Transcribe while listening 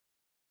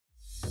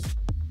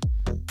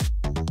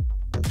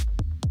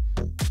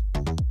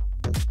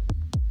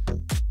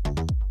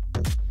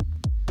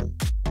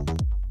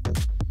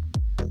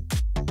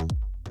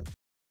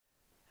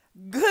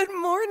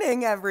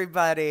morning,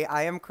 everybody.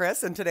 I am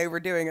Chris, and today we're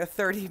doing a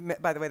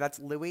 30-minute, by the way, that's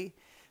Louie.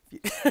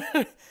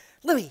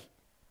 Louie,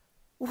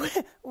 what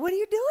are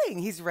you doing?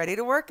 He's ready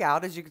to work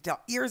out, as you can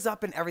tell, ears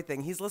up and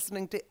everything. He's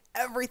listening to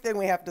everything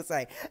we have to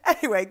say.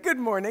 Anyway, good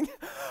morning.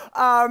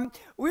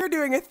 We're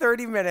doing a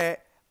 30-minute,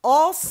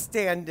 all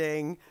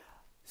standing,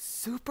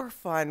 super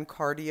fun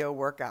cardio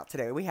workout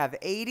today. We have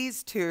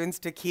 80's tunes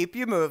to keep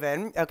you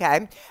moving,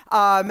 okay?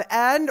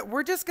 And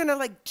we're just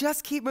gonna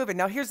just keep moving.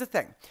 Now, here's the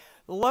thing.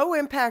 Low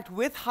impact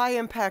with high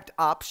impact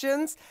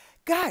options.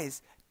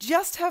 Guys,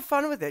 just have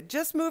fun with it.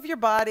 Just move your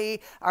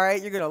body. All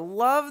right, you're going to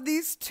love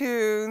these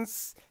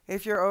tunes.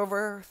 If you're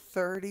over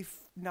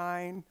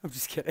 39, I'm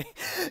just kidding.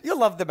 You'll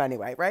love them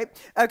anyway, right?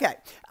 Okay,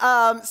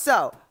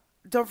 so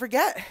don't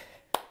forget,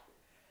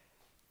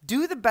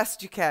 do the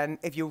best you can.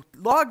 If you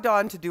logged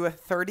on to do a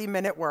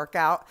 30-minute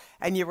workout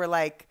and you were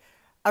like,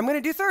 I'm going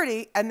to do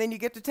 30, and then you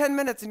get to 10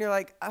 minutes and you're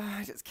like,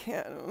 I just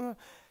can't.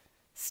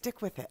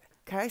 Stick with it.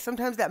 Okay,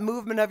 sometimes that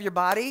movement of your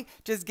body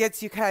just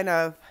gets you kind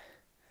of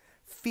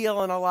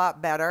feeling a lot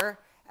better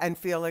and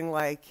feeling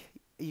like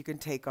you can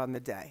take on the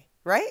day,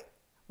 right?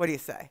 What do you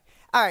say?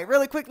 All right,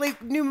 really quickly,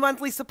 new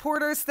monthly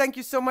supporters. Thank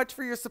you so much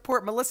for your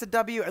support. Melissa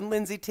W. and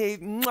Lindsay T.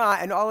 Mwah,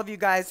 and all of you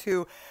guys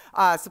who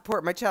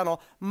support my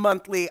channel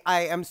monthly.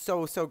 I am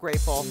so, so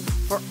grateful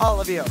for all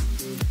of you.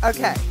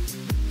 Okay.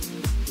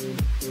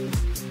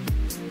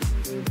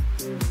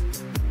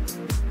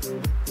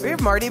 We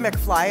have Marty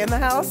McFly in the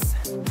house.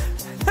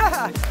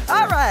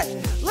 All right,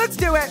 let's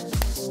do it.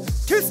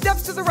 2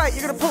 steps to the right,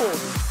 you're gonna pull.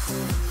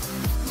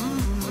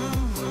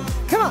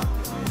 Come on.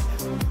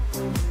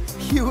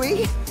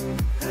 Huey.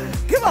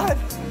 Come on.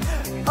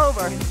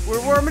 Over.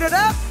 We're warming it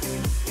up.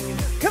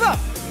 Come on.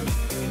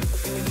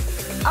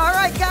 All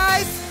right,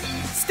 guys.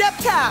 Step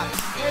tap.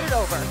 Get it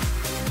over.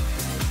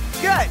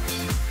 Good.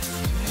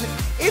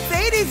 It's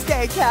 80's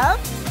day, Kev.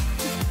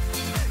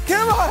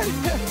 Come on.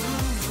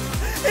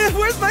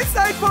 Where's my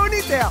side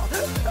ponytail?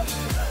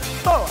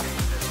 4,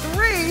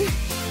 3,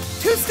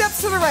 2 steps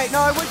to the right.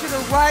 Now I want you to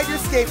ride your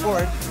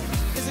skateboard.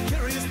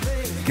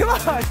 Come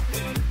on.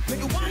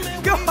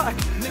 Come on.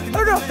 I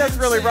don't know if that's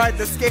really riding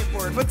the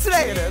skateboard, but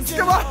today it is.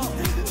 Come on.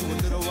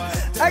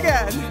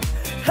 Again.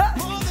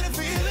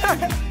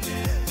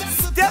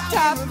 Step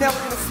tap. Now we're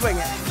going to swing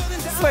it.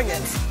 Swing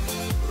it.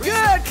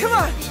 Good. Come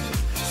on.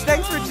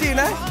 Thanks,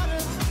 Regina.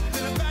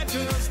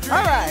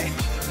 All right.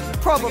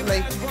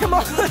 Probably. Come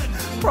on.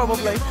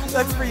 Probably.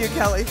 That's for you,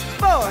 Kelly.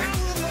 4,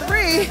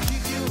 3,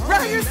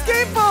 ride your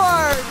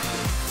skateboard.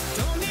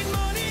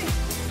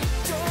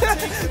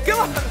 Come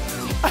on.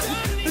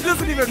 It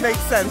doesn't even make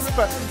sense,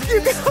 but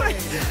keep going.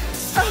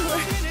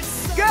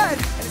 Good.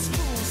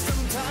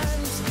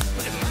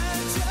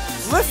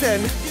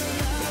 Listen.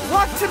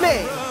 Walk to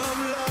me.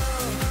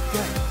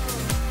 Good.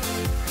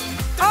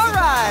 All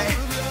right.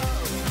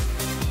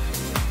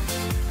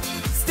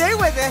 Stay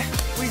with it.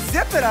 We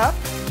zip it up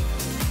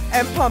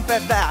and pump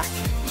it back.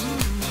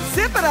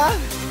 Zip it up.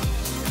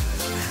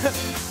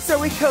 So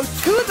we go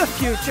to the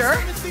future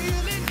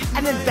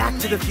and then back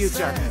to the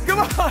future. Come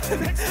on.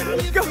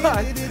 Come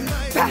on.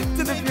 Back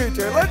to the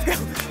future. Let's go.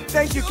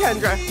 Thank you,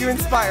 Kendra. You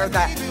inspired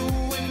that.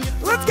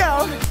 Let's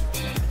go.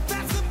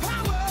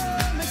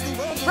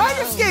 Ride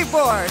your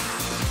skateboard.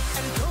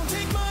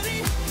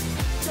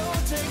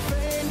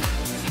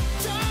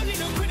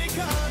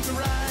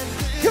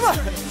 Come on.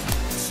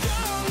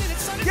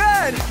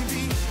 Good.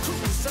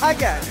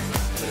 Again.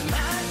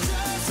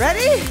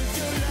 Ready?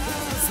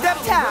 Step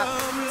tap.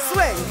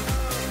 Swing.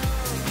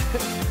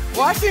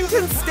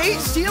 Washington State,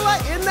 Sheila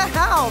in the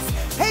house.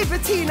 Hey,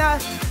 Bettina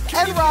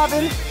and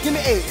Robin. Give me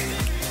 8,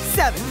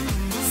 7,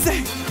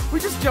 6. We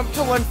just jumped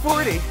to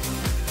 140.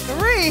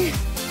 3.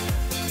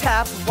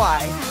 Tap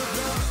wide.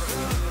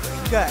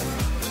 Good.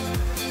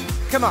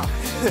 Come on.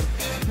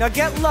 Now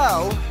get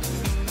low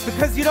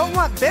because you don't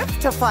want Biff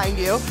to find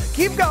you.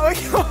 Keep going.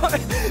 Come on.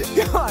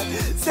 Come on.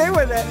 Stay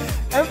with it.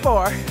 And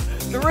 4,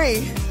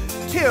 3,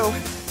 2.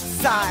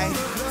 Side,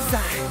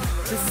 side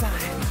to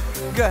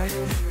side. Good.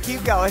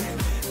 Keep going.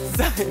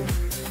 Side.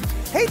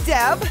 Hey,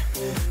 Deb.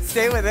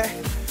 Stay with it.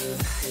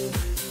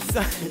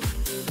 Side.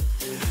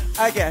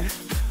 Again.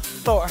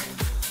 4,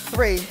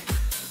 3,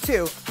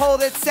 2.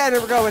 Hold it. Center.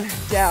 We're going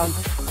down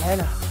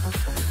and up.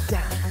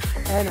 Down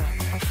and up.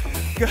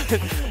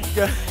 Good.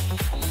 Good.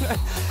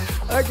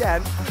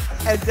 Again.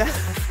 And down.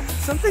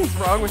 Something's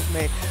wrong with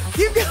me.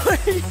 Keep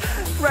going.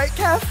 Right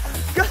calf.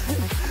 Good.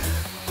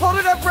 Hold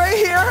it up right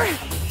here.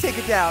 Take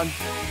it down.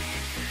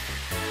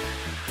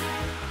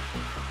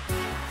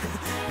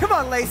 Come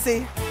on,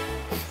 Lacey.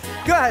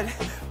 Good.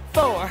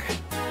 4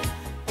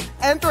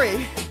 and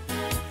 3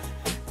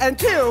 and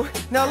 2.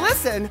 Now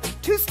listen,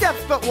 2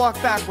 steps but walk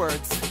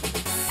backwards.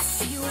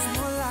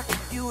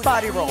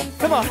 Body roll.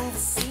 Come on.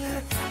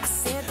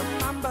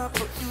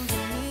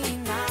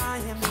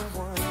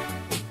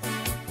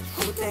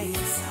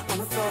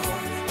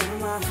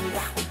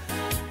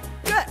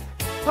 Good.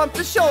 Pump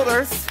the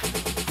shoulders.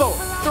 4,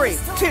 3,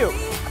 2.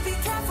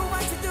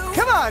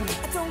 Come on.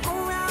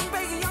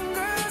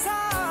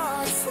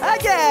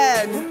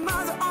 Again.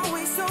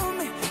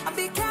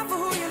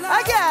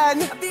 Again.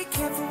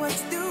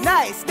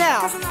 Nice.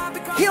 Now,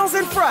 heels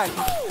in front.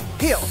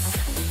 Heels.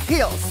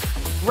 Heels.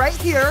 Right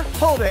here.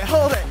 Hold it.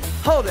 Hold it.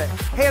 Hold it.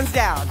 Hands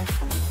down.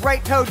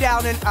 Right toe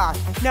down and up.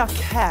 Now,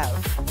 Kev,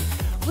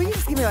 will you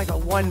just give me like a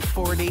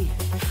 140?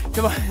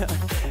 Come on.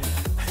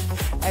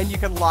 And you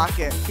can lock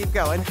it. Keep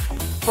going.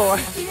 4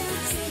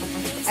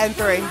 and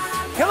 3.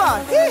 Come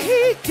on. 2.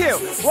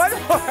 1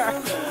 more.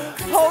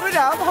 Hold it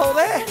up. Hold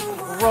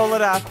it. Roll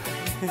it up.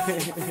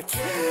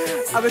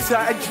 I'm a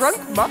drunk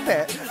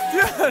Muppet.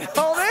 Dude,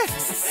 hold it.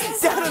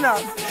 Down and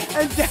up.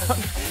 And down.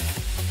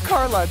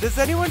 Carla, does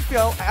anyone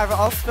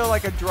else feel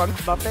like a drunk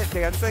Muppet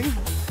dancing?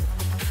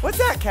 What's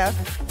that, Kev?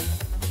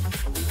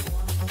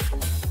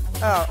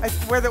 Oh, it's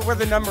where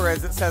the number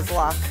is, it says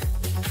lock.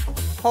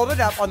 Hold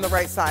it up on the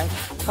right side.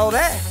 Hold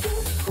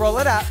it. Roll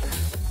it up.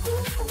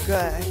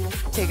 Good.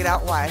 Take it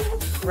out wide.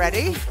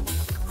 Ready?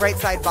 Right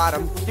side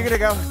bottom. You're gonna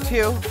go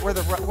 2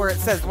 where it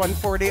says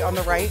 140 on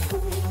the right.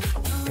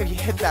 If you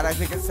hit that, I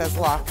think it says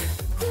lock.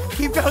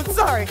 Keep going.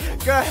 Sorry.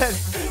 Good.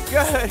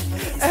 Good.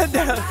 And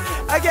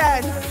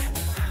again.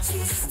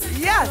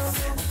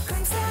 Yes.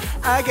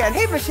 Again.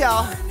 Hey,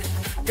 Michelle.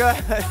 Good.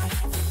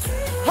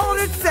 Hold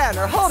it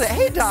center. Hold it.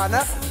 Hey,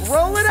 Donna.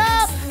 Roll it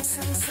up.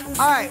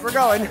 All right, we're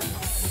going.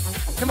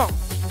 Come on.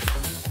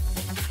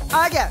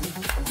 Again.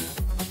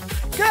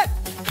 Good.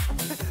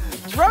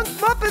 Drunk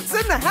Muppets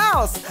in the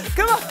house.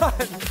 Come on.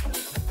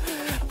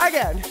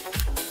 Again.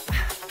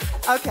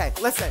 Okay,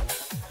 listen.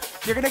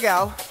 You're going to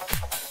go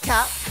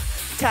tap,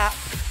 tap,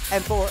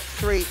 and 4,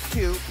 3,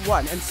 2,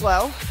 1. And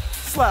slow,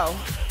 slow.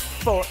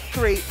 4,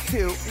 3,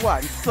 2,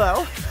 1.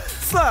 Slow,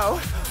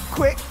 slow.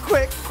 Quick,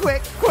 quick,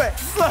 quick, quick.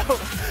 Slow,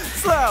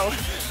 slow.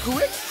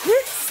 Quick,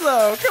 quick,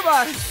 slow. Come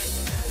on.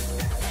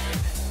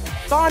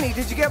 Bonnie,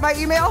 did you get my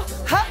email?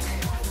 Ha,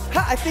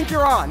 ha, I think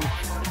you're on.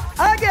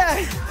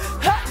 Again.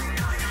 Ha,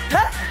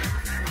 ha,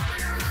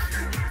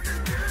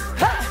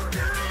 ha,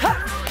 ha.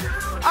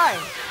 All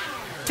right.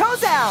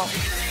 Toes out.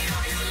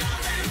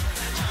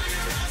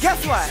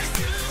 Guess what?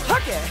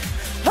 Hook it.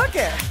 Hook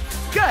it.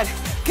 Good.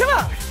 Come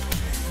on.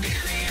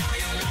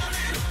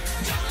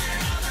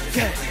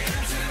 Good.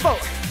 4,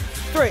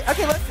 3.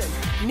 Okay, listen.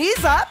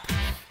 Knees up.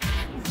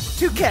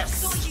 2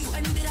 kicks.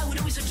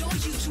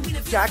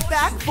 Jack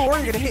back. 4.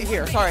 You're going to hit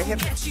here. Sorry, hip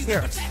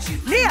here.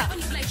 Knee up.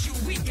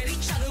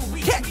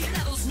 Kick.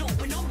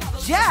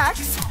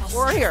 Jacks.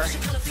 Or here.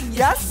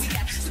 Yes.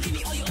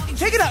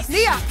 Take it up.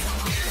 Knee up.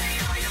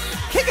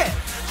 Kick it.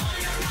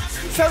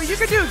 So you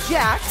can do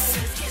jacks.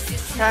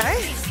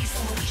 Okay.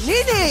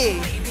 Knee,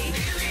 knee.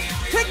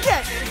 Kick,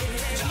 kick.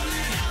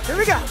 Here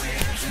we go.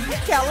 Hey,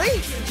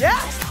 Kelly.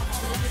 Yes.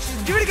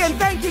 Do it again.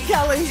 Thank you,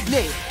 Kelly.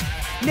 Knee.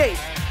 Knee.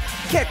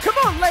 Kick. Come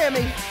on,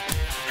 Lammy.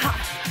 Ha.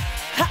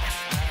 Ha.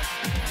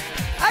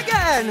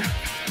 Again.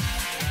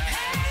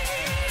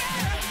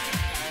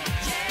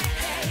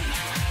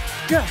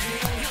 Good.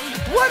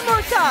 One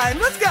more time.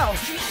 Let's go.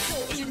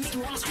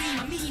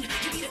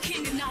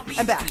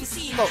 And back.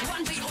 4,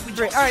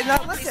 3. All right,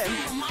 now listen.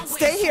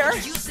 Stay here.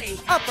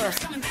 Upper,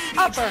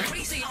 upper,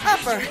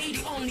 upper.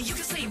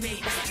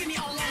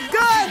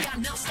 Good.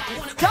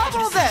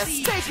 Double this.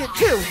 Take it.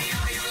 2,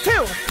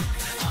 2.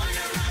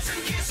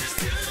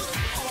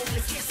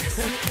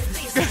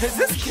 Is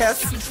this Kiss?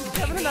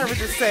 Kevin and I were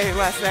just saying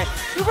last night,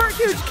 we weren't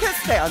huge Kiss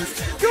fans.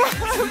 Come on,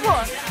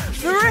 4,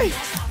 3.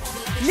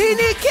 Knee,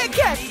 knee, kick,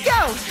 kick.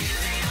 Go.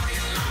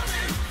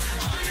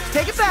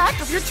 Take it back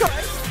of your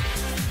choice.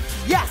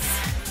 Yes.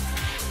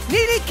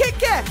 Knee, knee, kick,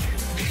 kick.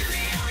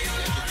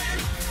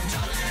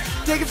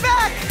 Take it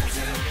back.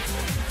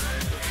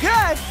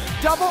 Good.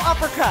 Double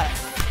uppercut.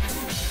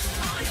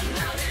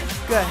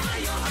 Good.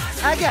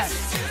 Again.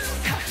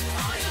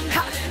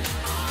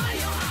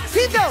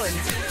 Keep going.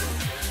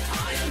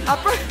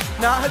 Upper.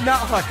 No,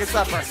 not hook. It's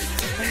upper.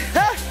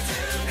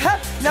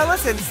 Now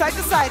listen. Side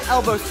to side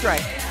elbow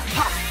strike.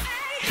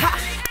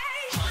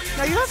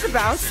 Now you have to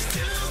bounce.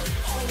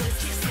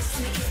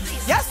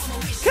 Yes.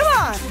 Come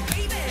on.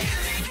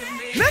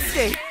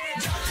 Misty.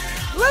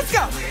 Let's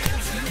go.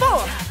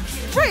 4,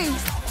 3.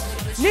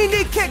 Knee,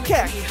 knee, kick,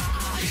 kick.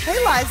 Hey,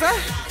 Liza.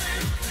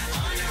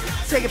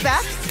 Take it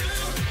back.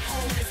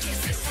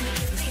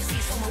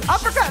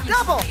 Uppercut,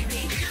 double.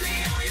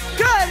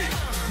 Good.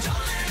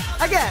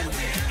 Again.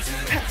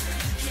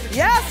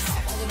 Yes.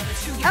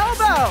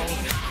 Elbow.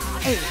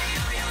 8,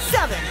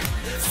 7,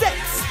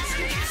 6,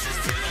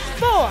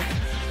 4,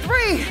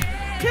 3,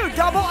 2.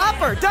 Double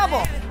upper,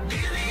 double.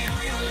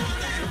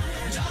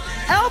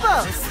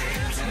 Elbows.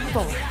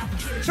 4,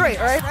 3.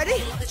 All right,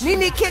 ready? Knee,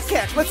 knee, kick,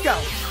 kick. Let's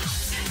go.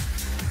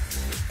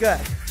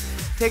 Good.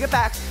 Take it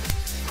back.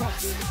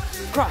 Cross,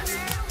 cross.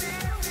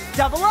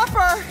 Double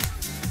upper.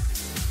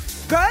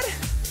 Good.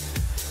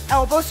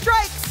 Elbow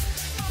strikes.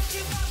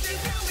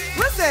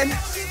 Listen.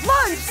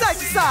 Lunge side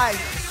to side.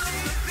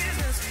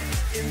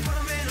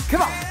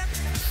 Come on.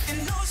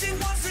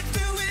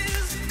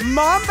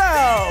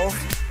 Mambo.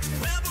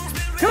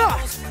 Come on.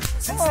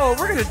 Oh,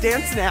 we're going to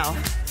dance now.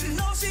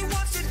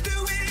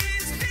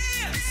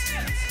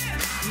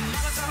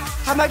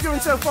 How am I doing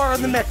so far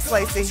on the mix,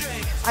 Lacey?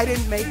 I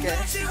didn't make it.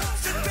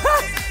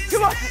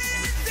 Come on.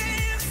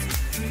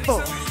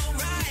 4,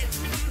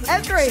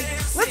 and 3.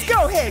 Let's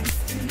go, Higgs.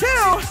 2.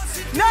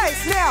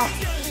 Nice. Now,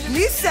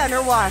 knee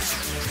center, watch.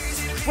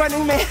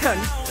 Running man.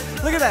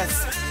 Look at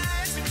this.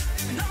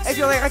 If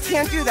you're like, I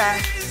can't do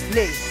that,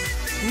 knee,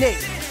 knee.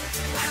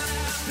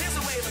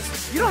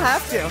 You don't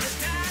have to.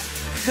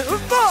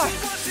 4,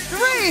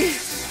 3,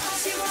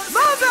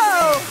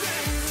 Mozo.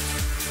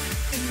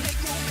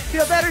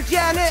 Feel better,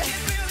 Janet?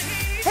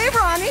 Hey,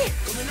 Ronnie.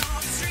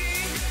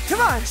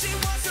 Come on.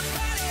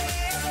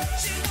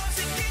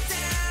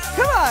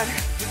 Come on.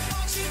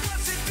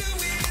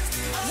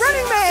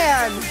 Running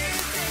man.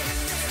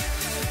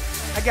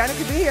 Again, it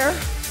could be here.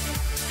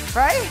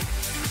 Right?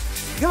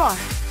 Come on.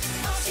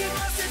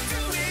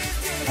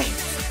 8,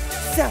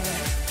 7,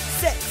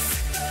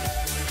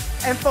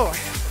 6, and 4,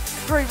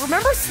 3.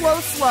 Remember slow,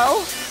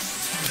 slow.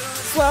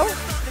 Slow,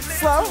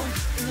 slow.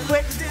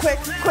 Quick, quick,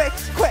 quick,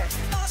 quick.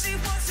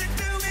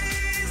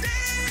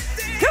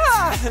 Come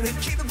on.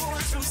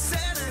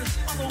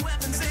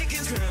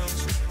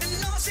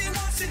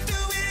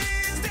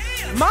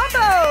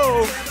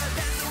 Mambo.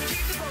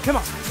 Come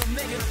on.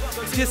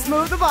 Just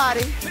move the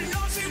body.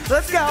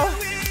 Let's go.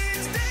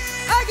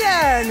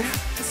 Again.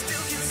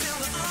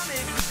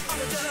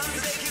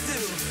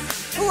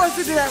 Who wants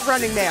to do that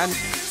running man?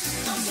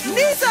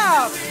 Knees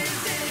up.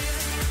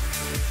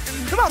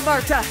 Come on,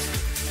 Marta.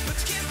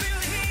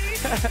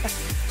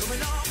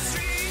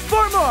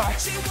 4 more.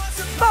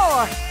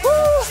 4.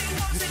 Woo.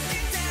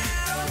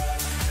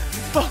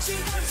 4,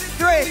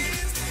 3.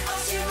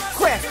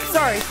 Quick.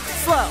 Sorry.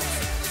 Slow.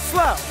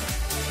 Slow.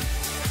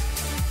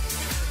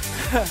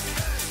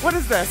 What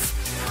is this?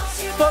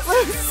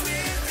 Footloose?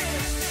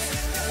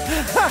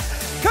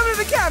 Come to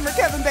the camera,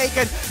 Kevin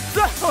Bacon.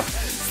 Slow.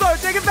 Slow.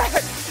 Take it back.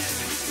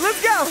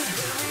 Let's go.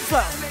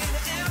 Slow.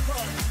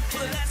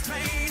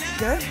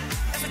 Good.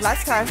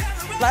 Last time.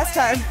 Last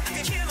time.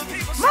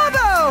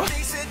 Mambo.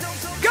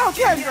 Go,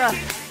 Kendra.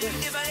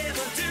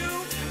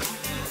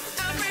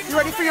 You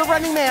ready for your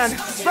running man?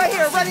 Right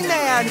here, running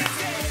man.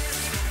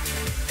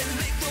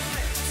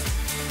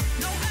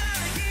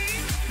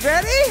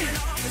 Ready?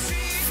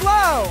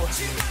 Slow.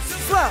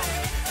 Slow.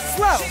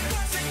 Slow.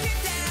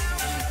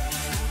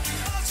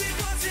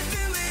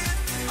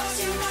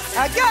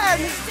 Again.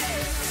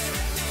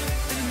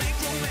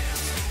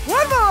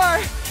 One more.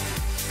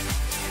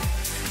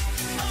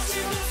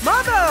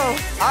 Mambo.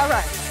 All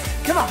right.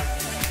 Come on.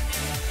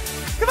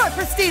 Come on,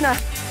 Christina.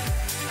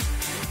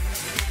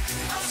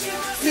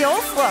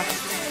 Heels, look.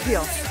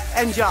 Heels.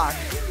 And jog.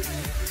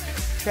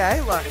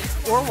 Okay, look.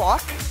 Or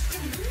walk.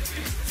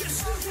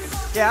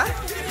 Yeah?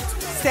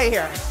 Stay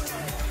here.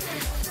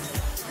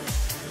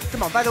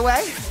 Come on, by the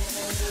way.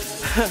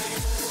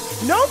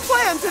 No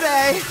plan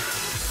today.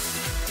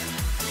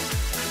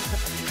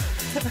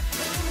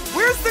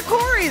 Where's the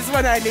Corys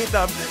when I need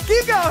them?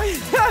 Keep going.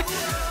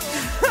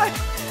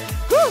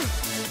 Whew.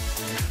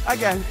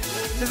 Again,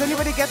 does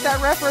anybody get that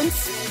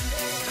reference?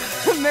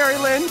 Mary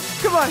Lynn,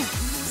 come on.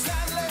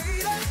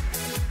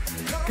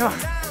 Come on.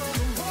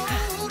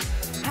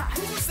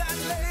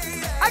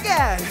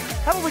 Again.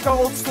 How about we go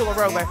old school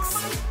aerobics?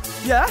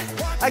 Yeah?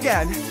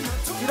 Again.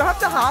 You don't have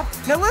to hop.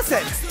 Now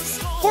listen.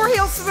 4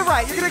 heels to the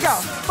right. You're going to go.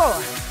 4,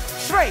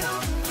 3.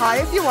 High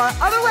if you want.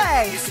 Other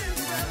way.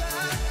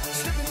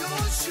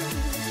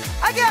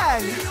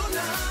 Again.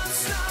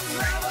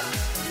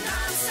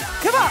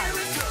 Come on.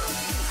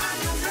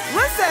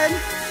 Listen.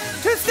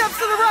 2 steps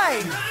to the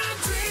right.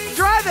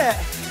 Drive it.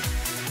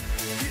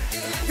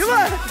 Come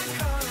on.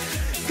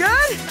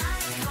 Good.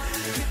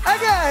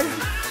 Again.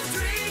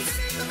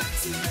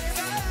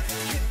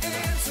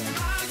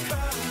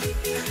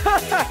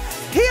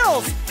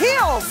 Heels.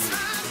 Heels.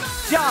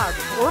 Jog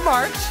or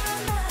march.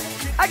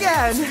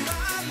 Again.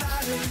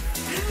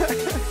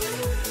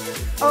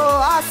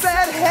 Oh, I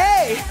said,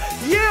 hey,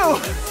 you.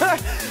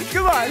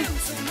 Come on.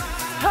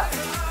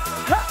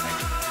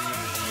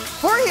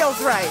 4 heels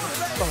right.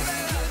 4,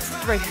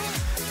 3,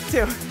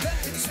 2.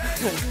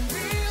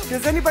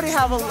 Does anybody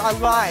have a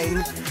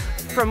line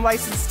from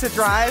License to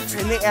Drive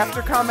in the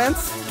after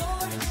comments?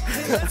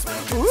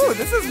 Ooh,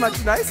 this is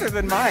much nicer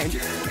than mine.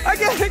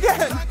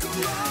 Again.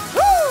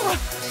 Woo!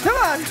 Come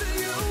on.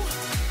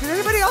 Did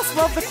anybody else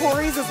love the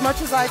Corys as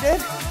much as I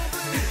did?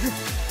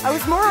 I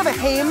was more of a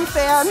Haim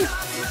fan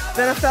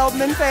than a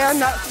Feldman fan,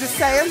 not just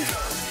saying.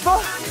 4,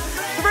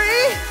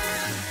 3,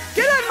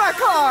 get in my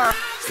car.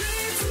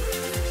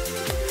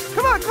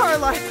 Come on,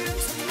 Carla.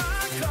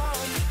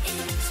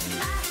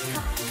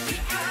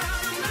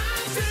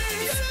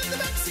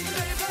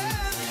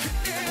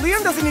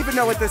 Liam doesn't even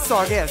know what this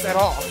song is at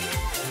all.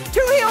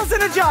 2 heels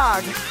and a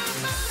jog.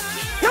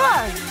 Come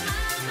on.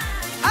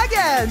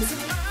 Again.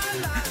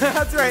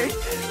 That's right.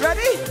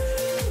 Ready?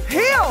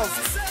 Heels.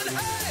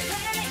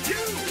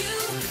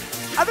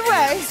 Other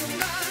way.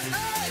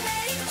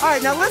 All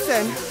right, now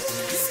listen.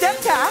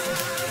 Step tap.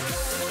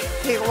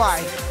 Take it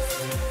wide.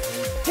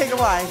 Take it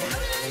wide.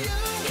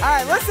 All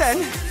right,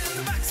 listen.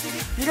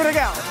 You're gonna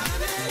go.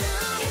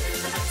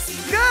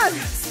 Good.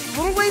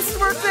 Little waist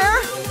work there.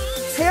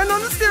 Hand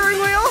on the steering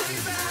wheel.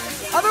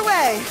 Other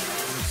way.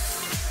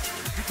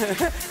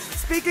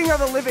 Speaking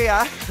of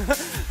Olivia,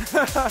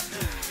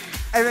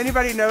 if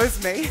anybody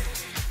knows me,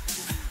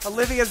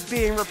 Olivia's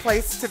being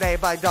replaced today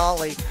by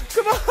Dolly.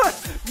 Come on,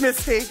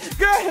 Misty.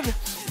 Good.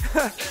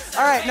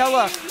 All right, now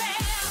look.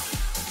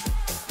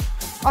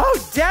 Oh,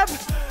 Deb,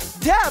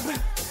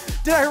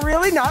 did I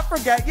really not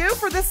forget you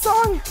for this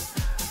song?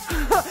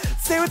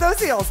 Stay with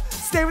those heels.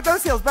 Stay with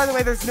those heels. By the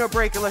way, there's no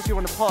break unless you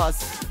want to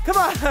pause. Come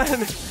on.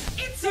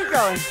 Keep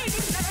going.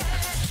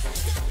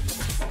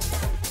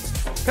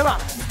 Come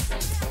on.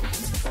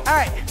 All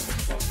right.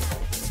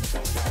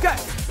 Good.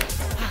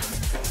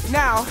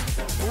 Now,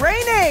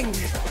 raining.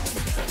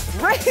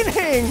 Come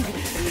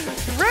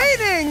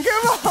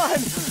on.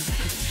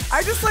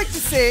 I just like to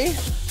see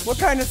what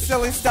kind of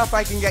silly stuff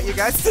I can get you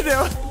guys to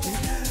do.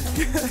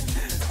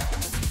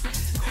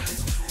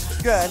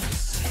 Good.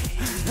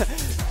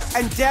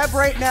 And Deb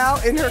right now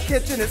in her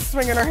kitchen is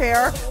swinging her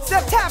hair.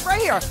 Step tap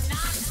right here.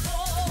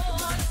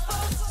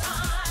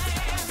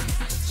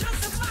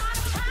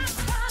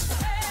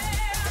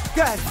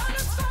 Good.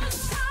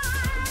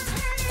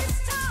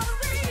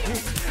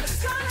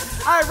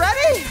 All right,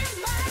 ready?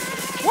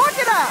 Walk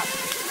it up.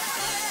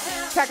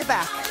 Tack it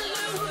back.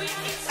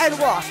 And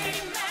walk.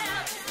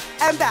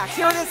 And back.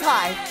 Here it is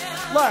high.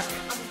 Look.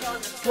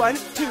 1,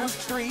 2,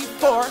 3,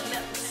 4.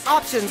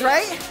 Options,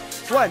 right?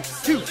 1,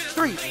 2,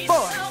 3,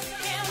 4.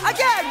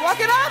 Again, walk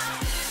it up.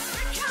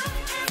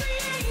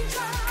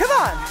 Come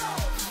on.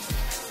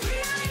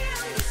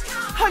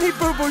 Honey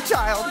boo boo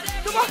child.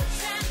 Come on.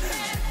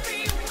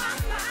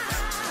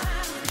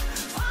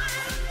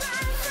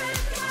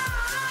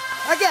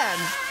 Again.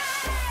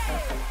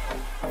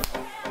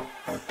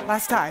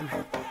 Last time.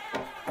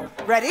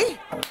 Ready?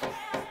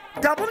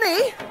 Double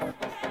knee.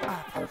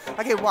 Up.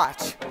 Okay,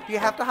 watch. Do you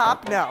have to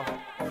hop? No.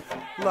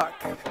 Look.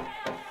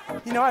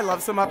 You know I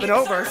love some up and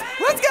overs.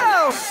 Let's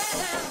go!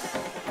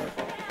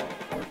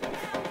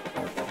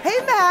 Hey,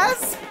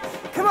 Maz.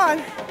 Come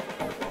on.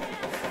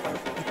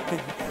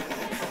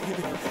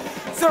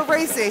 So,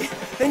 Racy,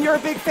 then you're a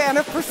big fan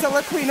of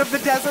Priscilla, Queen of the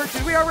Desert.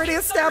 Did we already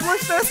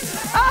establish this?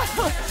 Oh,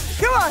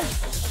 come on.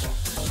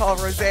 Oh,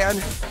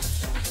 Roseanne.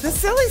 The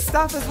silly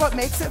stuff is what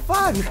makes it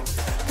fun.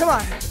 Come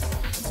on.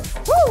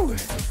 Woo!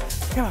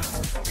 Come on.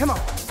 Come on.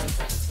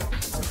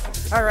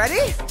 All right,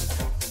 ready?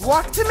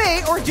 Walk to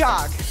me or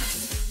jog.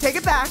 Take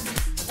it back.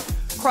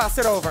 Cross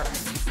it over.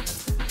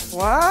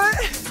 What?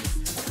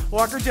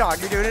 Walk or jog.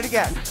 You're doing it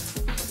again.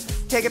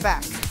 Take it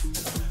back.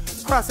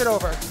 Cross it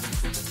over.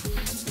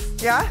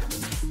 Yeah?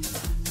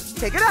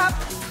 Take it up.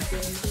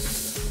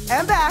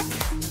 And back.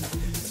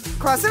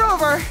 Cross it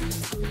over.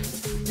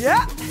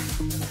 Yeah.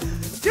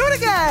 Do it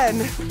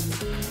again.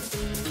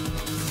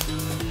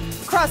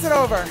 Cross it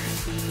over.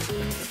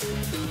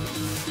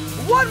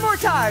 One more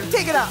time.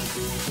 Take it up.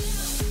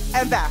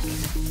 And back.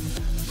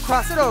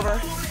 Cross it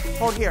over.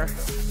 Hold here.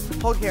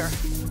 Hold here.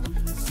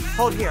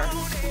 Hold here.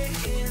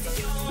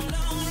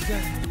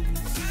 Good.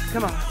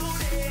 Come on.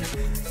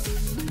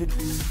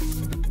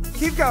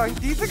 Keep going.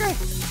 Do you think I...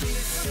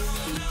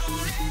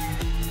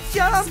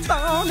 Jump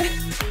on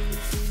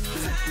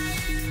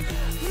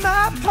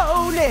my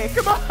pony.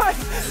 Come on.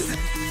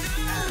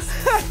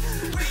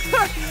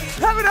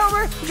 Have it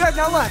over. Good.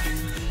 Now look.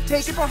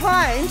 Take it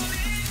behind.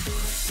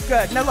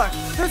 Good. Now look.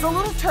 There's a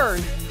little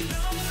turn.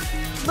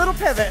 Little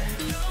pivot.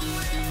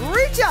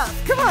 Reach up.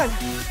 Come on.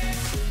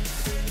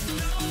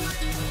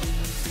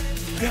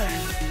 Good.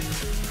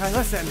 All right,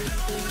 listen.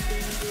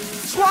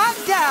 Squat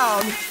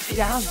down.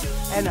 Down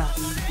and up.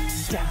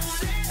 Down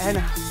and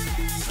up.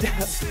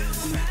 Down.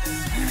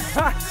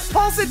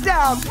 Pulse it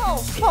down.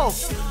 Pulse,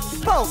 pulse,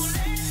 pulse,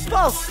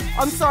 pulse.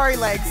 I'm sorry,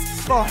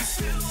 legs. 4,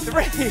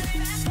 3.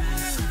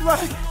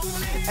 Look.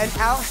 And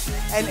out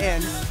and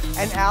in.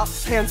 And out.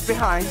 Hands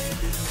behind.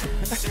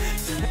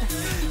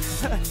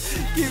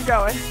 Keep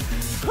going.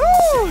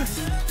 Woo!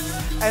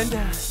 And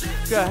down.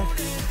 Good.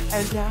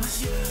 And down.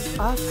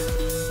 Up.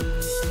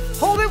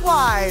 Hold it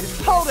wide.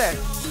 Hold it.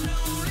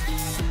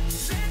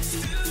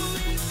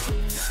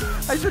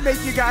 I should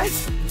make you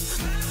guys.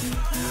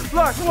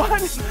 Look.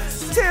 1,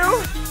 2.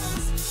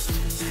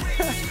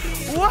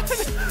 1, 2.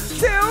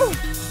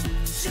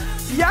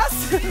 Yes.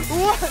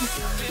 1,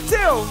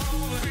 2.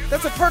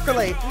 That's a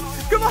percolate.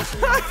 Come on.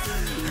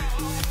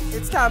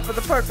 It's time for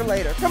the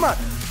percolator. Come on.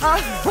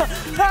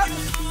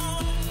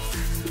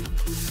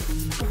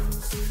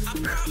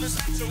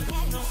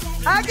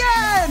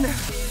 Again.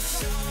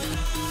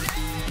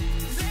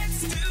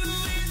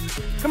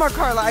 Come on,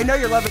 Carla. I know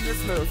you're loving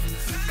this move.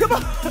 Come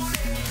on.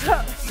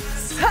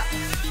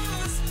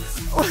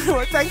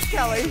 Thanks,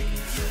 Kelly.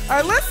 All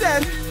right,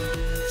 listen.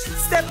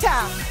 Step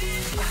tap.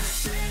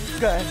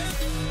 Good.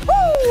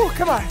 Woo!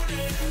 Come on.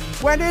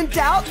 When in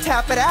doubt,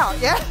 tap it out.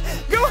 Yeah?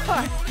 Come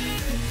on.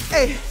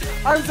 Hey,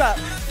 arms up.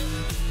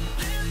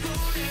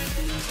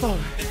 4,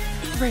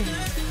 3.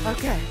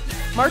 Okay.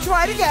 March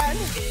wide again.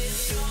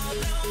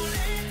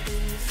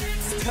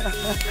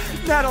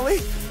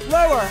 Natalie,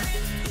 lower.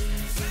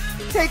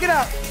 Take it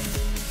up.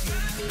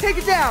 Take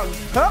it down.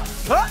 Up,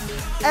 up,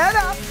 and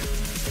up.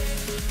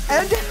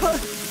 And down.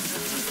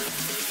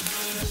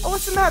 Oh,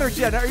 what's the matter,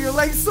 Jenna? Are your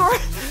legs sore?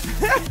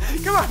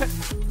 Come on.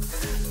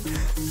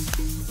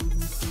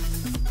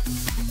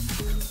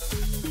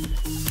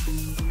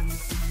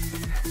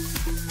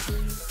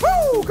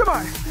 Woo, come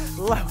on.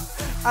 Low.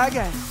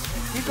 Again.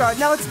 Keep going.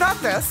 Now it's not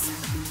this.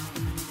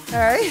 All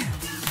right.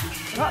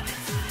 Up.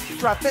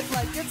 Drop it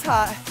like it's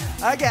hot.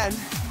 Again.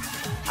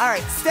 All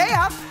right. Stay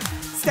up.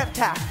 Step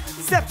tap.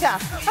 Step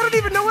tap. I don't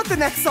even know what the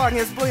next song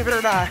is, believe it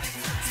or not.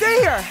 Stay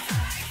here.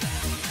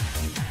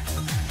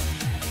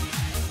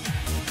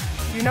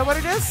 You know what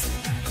it is?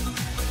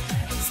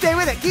 Stay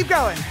with it. Keep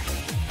going.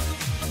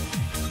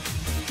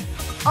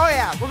 Oh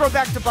yeah, we'll go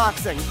back to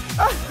boxing.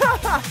 All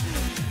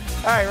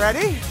right,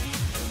 ready?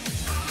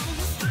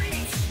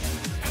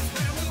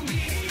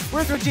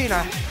 Where's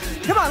Regina?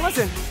 Come on,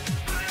 listen.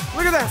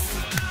 Look at this.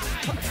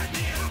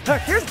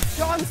 Look, here's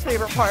Dawn's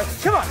favorite part.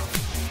 Come on.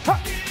 Huh.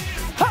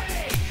 Huh.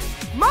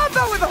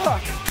 Mambo with a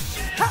hook.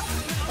 Huh.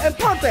 And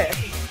pump it.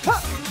 Huh.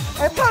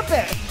 And pump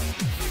it.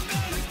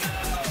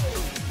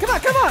 Come on,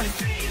 come on.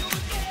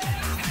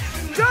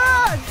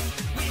 Good.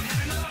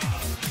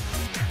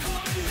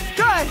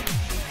 Good.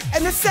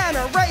 And the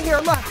center, right here,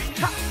 look.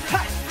 Ha,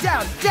 ha,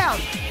 down, down.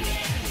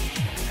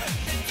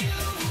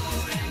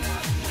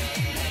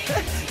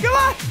 Come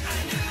on.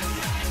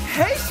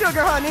 Hey,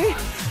 sugar honey.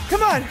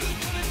 Come on.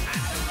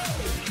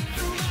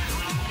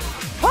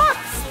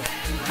 Hooks.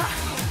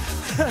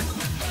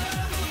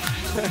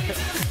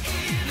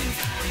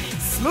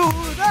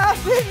 Smooth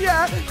up in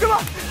ya. Come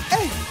on.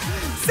 8,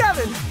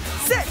 7,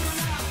 6,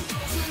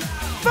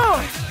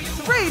 4,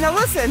 3. Now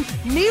listen.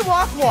 Knee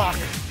walk, walk.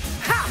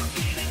 Ha.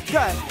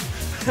 Good.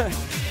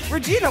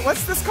 Regina,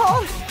 what's this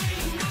called?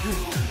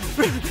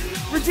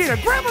 Regina,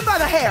 grab him by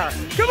the hair.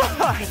 Come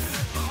on.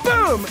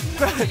 Boom.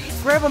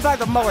 Grab him by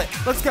the mullet.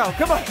 Let's go.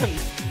 Come on.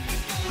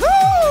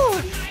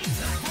 Woo.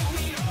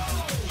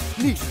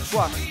 Knee,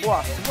 walk,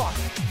 walk, walk.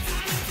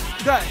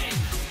 Good.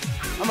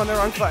 I'm on the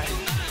wrong foot.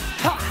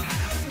 Ha.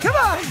 Come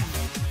on.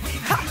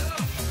 Ha.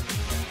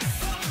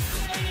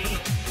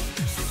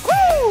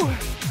 Woo.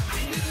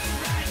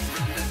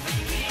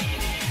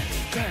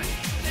 Good.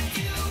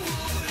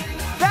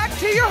 Back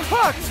to your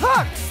hooks,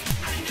 hooks.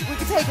 We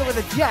can take it with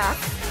a jack.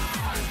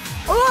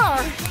 Or,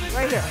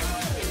 right here.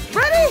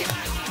 Ready?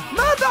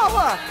 Mambo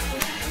hook.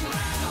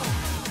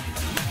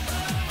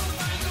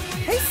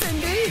 Hey,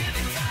 Cindy.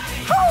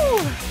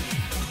 Woo.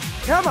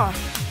 Come on.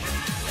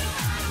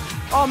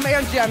 Oh,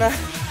 man, Jenna.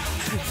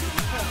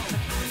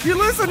 You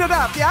loosen it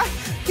up, yeah?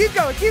 Keep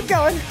going, keep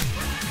going.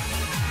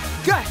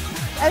 Good.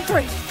 And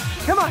 3.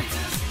 Come on.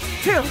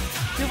 2.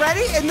 You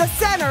ready? In the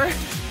center,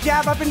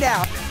 jab up and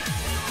down.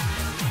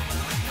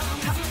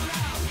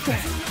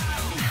 Good.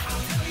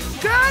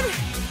 Good.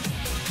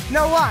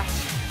 Now watch.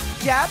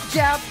 Jab,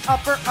 jab,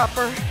 upper,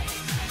 upper.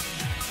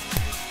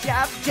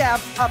 Jab, jab,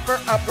 upper,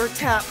 upper,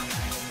 tap,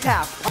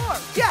 tap. Or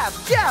jab,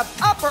 jab,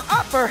 upper,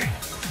 upper.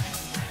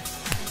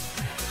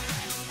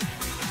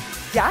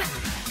 Yeah?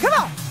 Come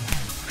on.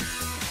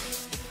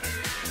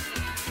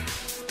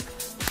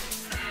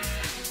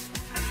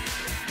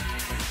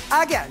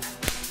 Again.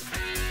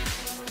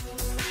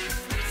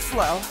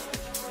 Slow.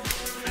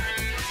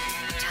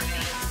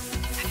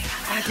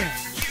 Again.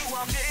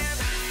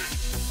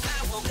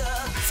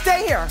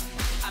 Stay here.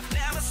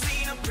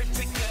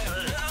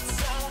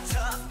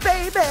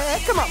 Baby,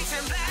 come on.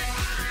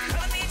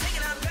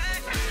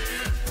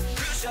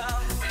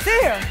 Stay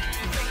here.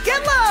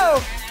 Get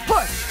low.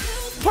 Push.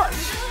 Push.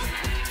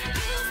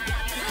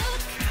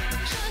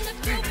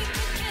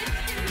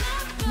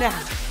 Now,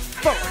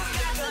 4,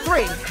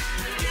 3.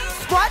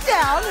 Squat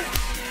down.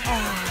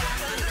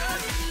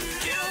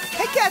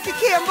 Hey, Kathy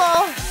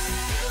Campbell.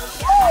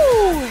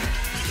 Woo!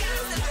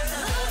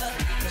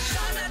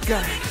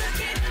 Good.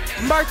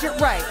 March it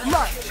right.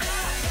 March.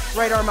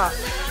 Right arm up.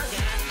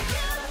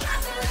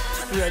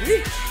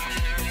 Ready?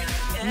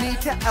 Knee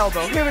to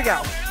elbow. Here we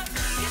go.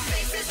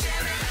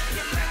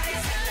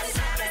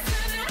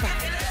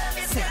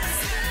 5, 6,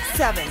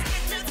 7,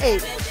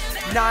 8,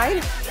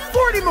 9,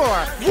 40 more.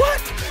 1,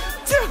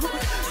 2,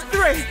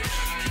 3,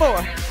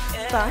 4,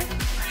 5,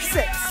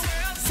 6,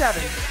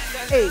 7,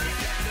 8,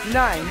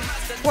 9,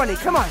 20.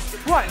 Come on.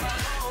 1,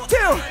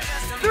 2,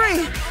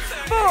 3,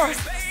 4,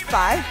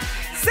 5,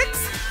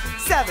 6,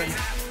 7,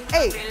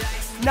 8,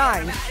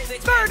 9,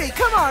 30.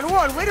 Come on.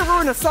 1. Way to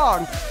ruin a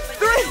song.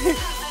 3,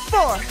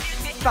 4,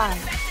 5,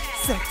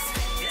 6,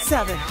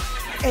 7,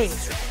 8,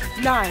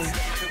 9,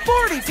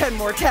 40. 10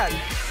 more. 10,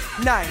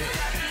 9,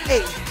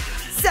 8,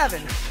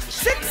 7,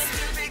 6,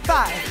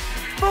 5,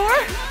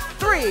 4,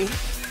 3,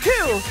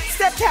 2.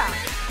 Step tap.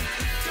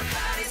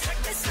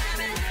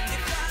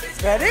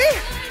 Ready?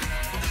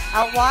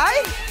 Out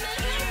wide.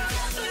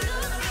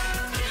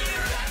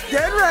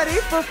 Get ready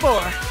for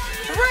 4,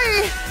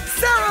 3.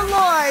 Sarah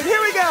Lloyd.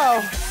 Here we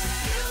go.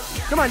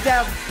 Come on,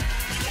 Deb.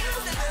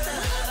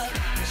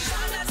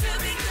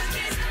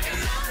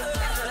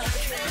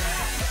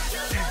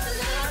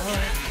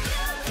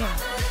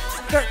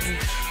 13,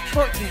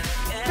 14,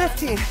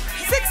 15,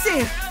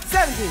 16,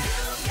 17,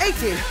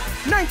 18,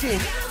 19,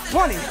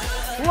 20,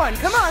 1.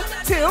 Come on.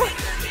 2,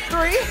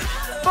 3,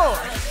 4,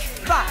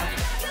 5,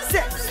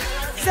 6,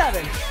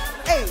 7,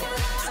 8,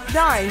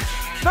 9,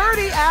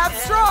 30.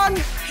 Abs strong.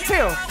 2,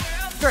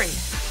 3,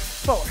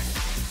 4,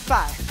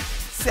 5,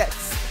 6,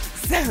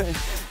 7,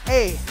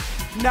 8,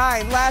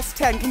 9. Last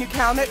 10. Can you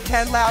count it?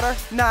 10 louder.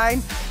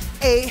 9,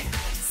 8,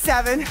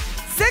 7,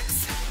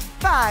 6,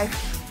 5,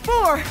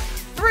 4,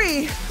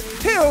 3,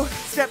 2.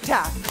 Step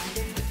tap.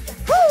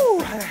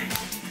 Woo!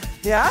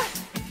 Yeah?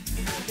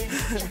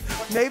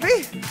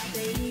 Maybe?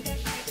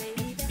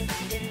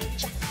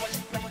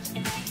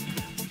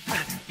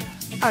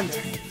 Under,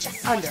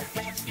 under.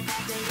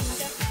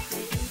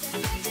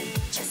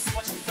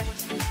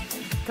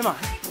 Come on,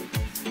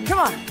 come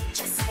on.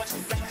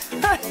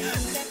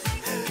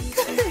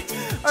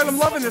 All right, I'm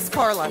loving this,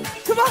 Carla.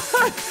 Come on,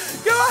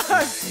 come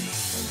on.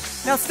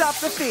 Now stop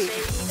the feet.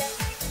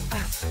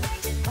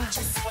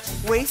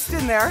 Waist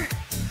in there.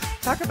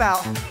 Talk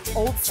about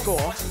old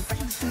school.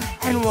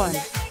 And 1,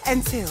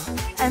 and 2,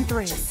 and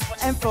 3,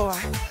 and 4,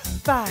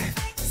 5,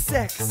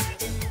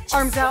 6.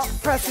 Arms out,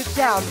 press it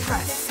down,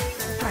 press.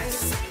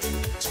 Press.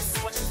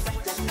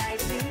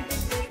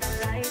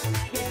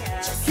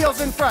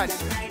 Heels in front.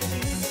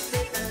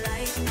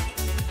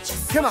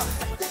 Come on.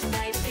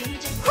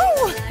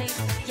 Woo!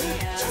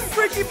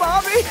 Freaky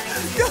Bobby.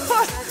 Come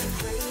on.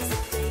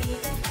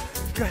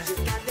 Good.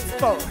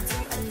 4,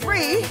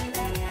 3.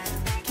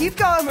 Keep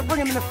going, but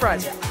bring him in the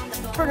front.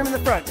 Bring him in the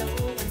front.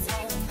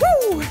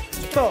 Woo!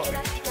 4,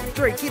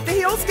 3. Keep the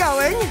heels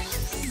going.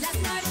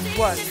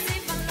 1.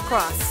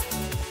 Cross.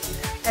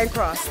 And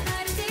cross.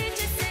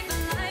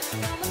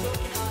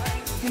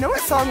 You know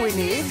what song we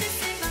need?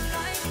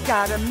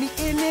 Got a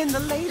meeting in the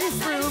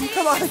ladies' room.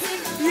 Come on.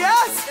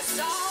 Yes!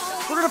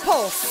 We're gonna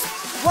pulse.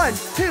 1,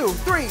 2,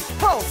 3,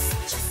 pulse.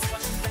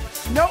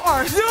 No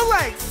arms, no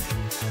legs.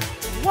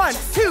 1,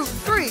 2,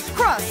 3,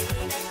 cross.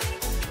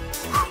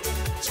 Ha!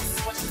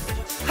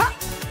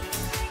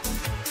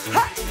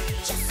 Ha!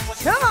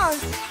 Come on.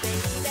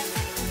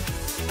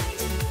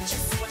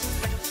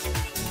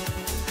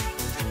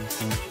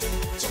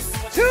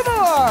 Two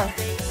more.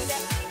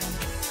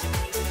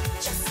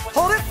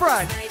 Hold it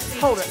front.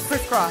 Hold it.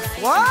 Crisscross.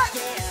 What?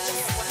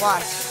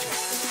 Watch.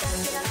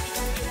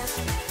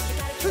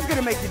 Who's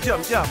gonna make you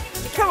jump? Jump.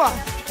 Come on.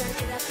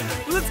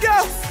 Let's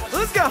go.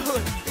 Let's go.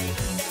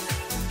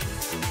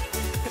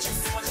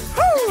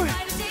 Woo.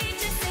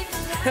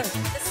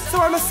 So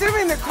I'm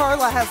assuming that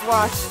Carla has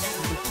watched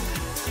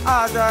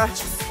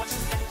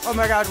oh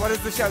my God, what is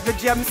the show? The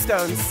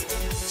Gemstones.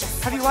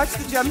 Have you watched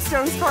the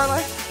Gemstones,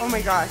 Carla? Oh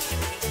my gosh.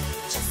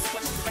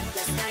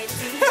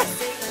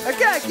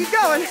 Okay, keep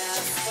going.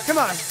 Come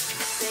on.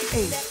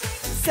 8,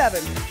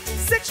 7,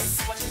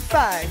 6,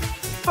 5,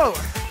 4,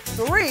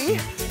 3,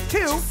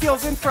 2.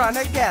 Heels in front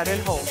again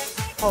and hold.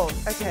 Hold.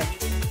 Okay.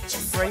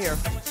 Right here.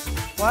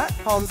 What?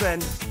 Palms in.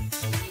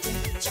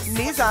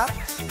 Knees up.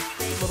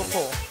 Little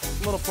pull.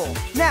 Little pull.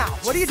 Now,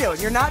 what are you doing?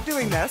 You're not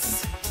doing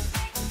this.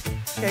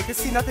 Okay, because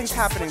see, nothing's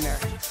happening there.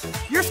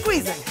 You're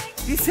squeezing.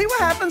 Do you see what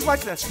happens?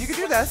 Watch this. You could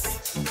do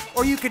this,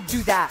 or you could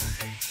do that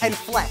and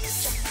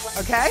flex.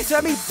 Okay? So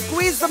that means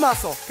squeeze the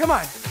muscle. Come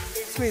on.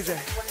 Squeeze it.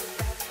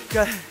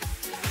 Good.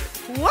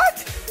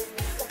 What?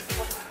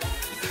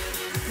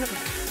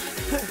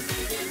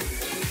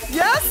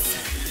 Yes?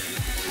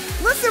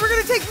 Listen, we're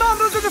going to take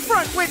mambos in the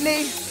front,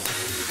 Whitney.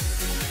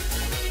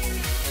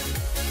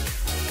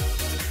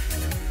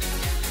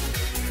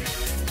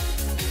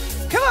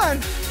 Come on.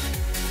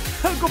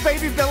 Uncle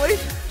Baby Billy.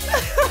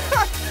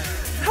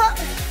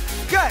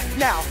 Good.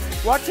 Now,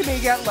 walk to me,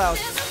 get low.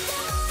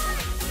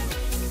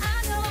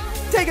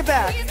 Take it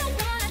back.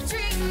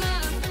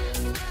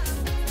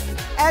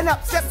 And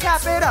up. Step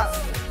tap it up.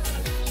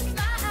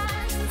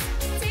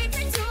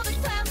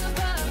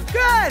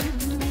 Good.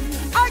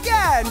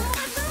 Again.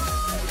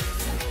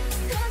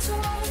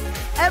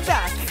 And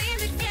back.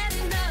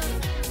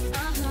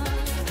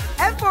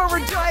 And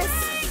forward,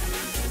 Joyce.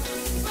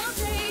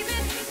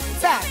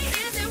 Back.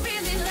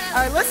 All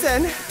right,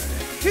 listen.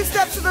 2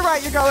 steps to the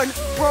right. You're going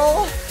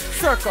roll,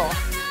 circle.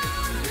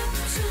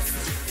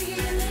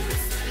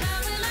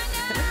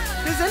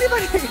 Does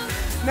anybody...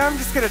 No, I'm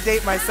just going to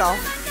date myself.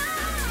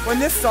 When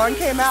this song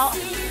came out...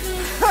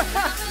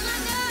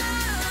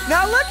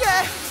 Now look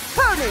at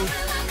pony.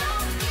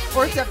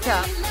 Or step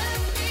tap.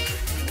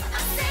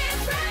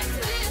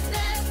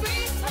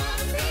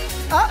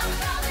 Up,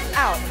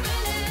 out.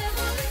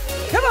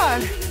 Come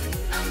on.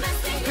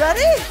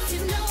 Ready?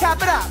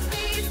 Tap it up.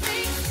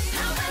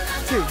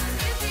 2.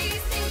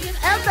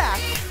 And back.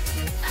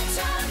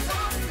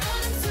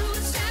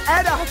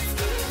 And up.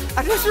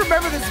 I just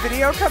remember this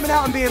video coming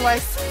out and being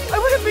like, I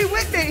want to be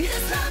Whitney.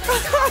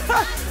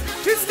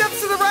 2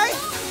 steps to the right.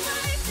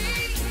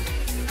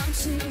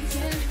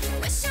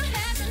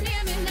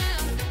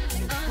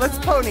 Let's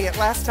pony it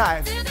last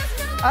time.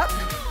 Up,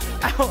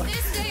 out,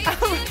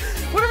 out.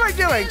 What am I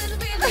doing?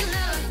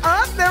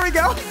 Up, there we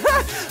go.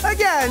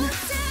 Again.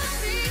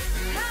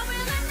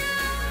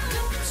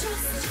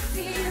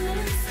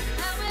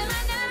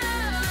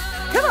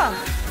 Come on.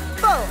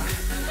 4.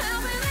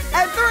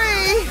 And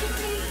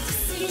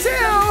 3, 2.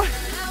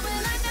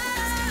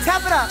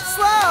 Tap it up.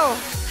 Slow.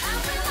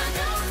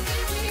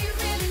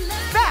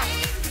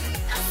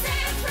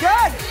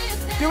 Good.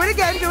 Do it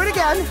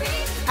again,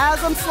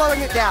 as I'm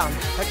slowing it down,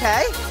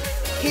 okay?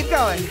 Keep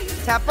going.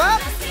 Tap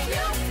up.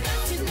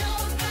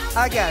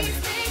 Again.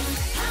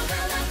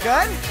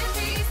 Good.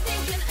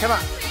 Come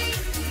on.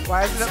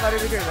 Why isn't it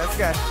letting me do this?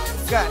 Good.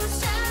 Good.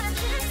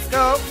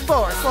 Go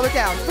forward. Slow it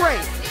down. 3,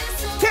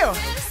 2,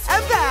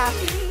 and back.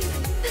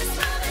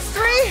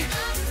 3.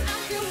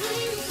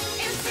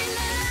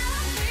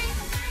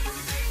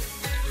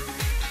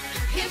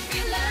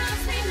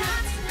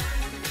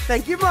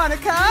 Thank you,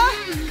 Monica.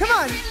 Come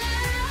on.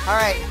 All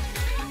right.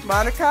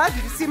 Monica,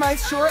 did you see my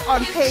short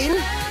on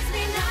pain?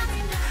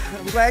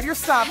 I'm glad you're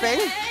stopping.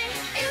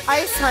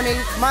 Ice, honey.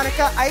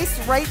 Monica, ice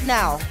right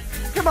now.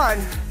 Come on.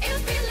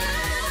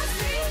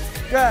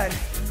 Good.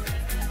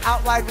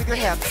 Out wide with your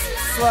hips.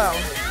 Slow,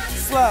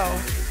 slow,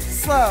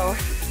 slow,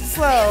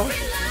 slow.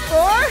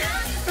 4,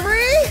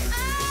 3.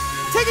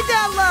 Take it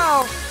down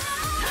low.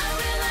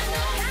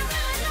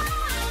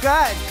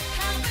 Good.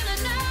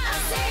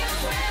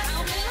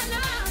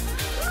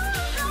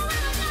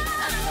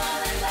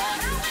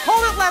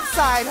 Hold it left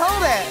side.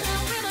 Hold it.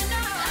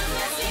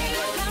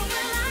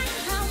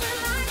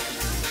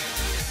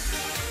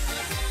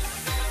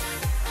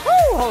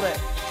 Woo, hold it.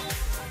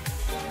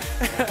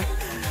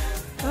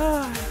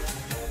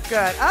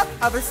 Good. Up,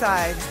 other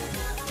side.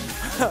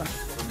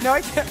 No,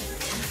 I can't.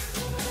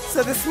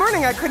 So this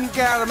morning I couldn't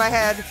get out of my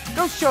head.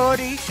 Go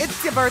shorty,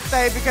 it's your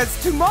birthday,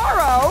 because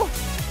tomorrow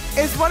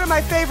is one of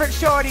my favorite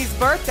shorty's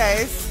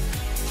birthdays.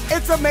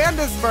 It's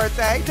Amanda's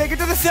birthday. Take it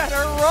to the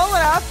center, roll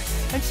it up,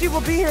 and she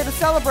will be here to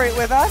celebrate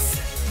with us.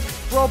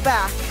 Roll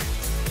back.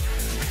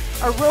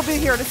 Or we'll be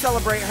here to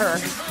celebrate her.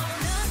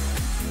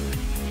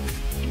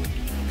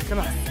 Come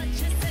on.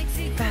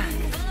 Back.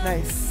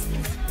 Nice.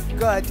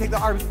 Good. Take the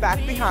arms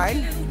back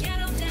behind.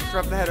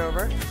 Drop the head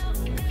over.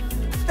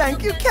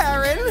 Thank you,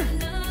 Karen.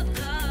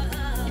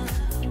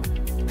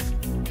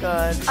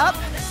 Good. Up.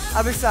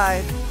 Other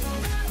side.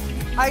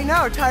 I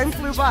know. Time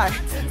flew by.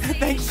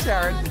 Thanks,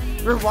 Sharon.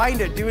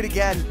 Rewind it. Do it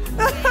again.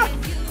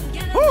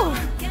 Whew.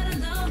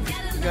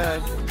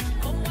 Good.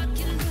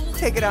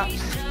 Take it up.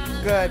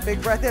 Good.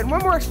 Big breath in.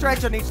 One more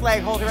stretch on each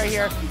leg. Hold it right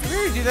here. Did we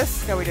already do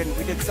this? No, we didn't.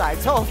 We did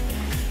sides. Hold.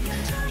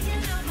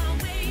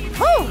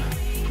 Whew.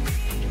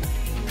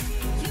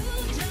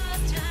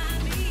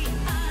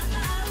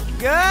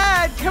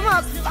 Good. Come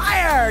on.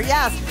 Fire.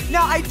 Yes.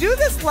 Now, I do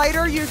this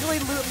usually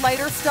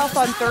lighter stuff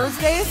on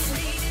Thursdays,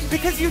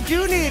 because you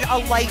do need a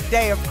light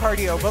day of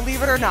cardio,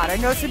 believe it or not. I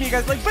know some of you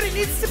guys are like, but it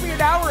needs to be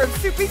an hour of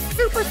super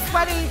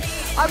sweaty.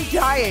 I'm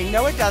dying.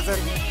 No, it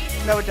doesn't.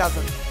 No, it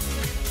doesn't.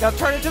 Now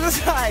turn it to the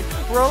side.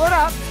 Roll it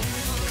up.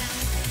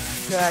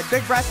 Good.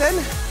 Big breath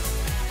in.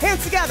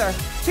 Hands together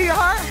to your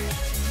heart.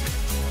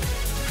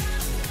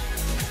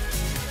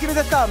 Give me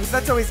the thumbs.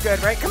 That's always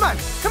good, right? Come on.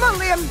 Come on,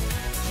 Liam.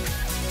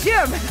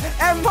 Jim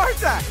and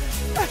Martha.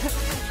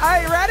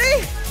 Are you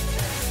ready?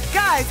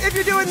 Guys, if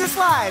you're doing this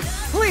live,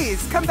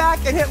 please come back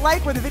and hit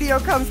like when the video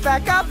comes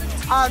back up.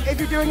 If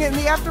you're doing it in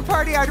the after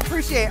party, I'd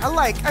appreciate a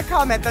like, a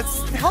comment. That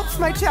helps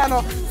my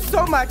channel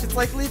so much. It's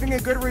like leaving a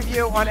good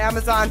review on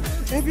Amazon.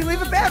 And if you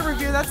leave a bad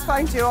review, that's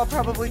fine too. I'll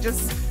probably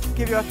just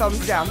give you a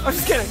thumbs down. I'm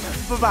just kidding.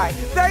 Bye-bye.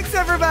 Thanks,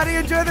 everybody.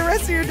 Enjoy the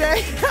rest of your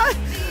day.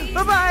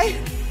 Bye-bye.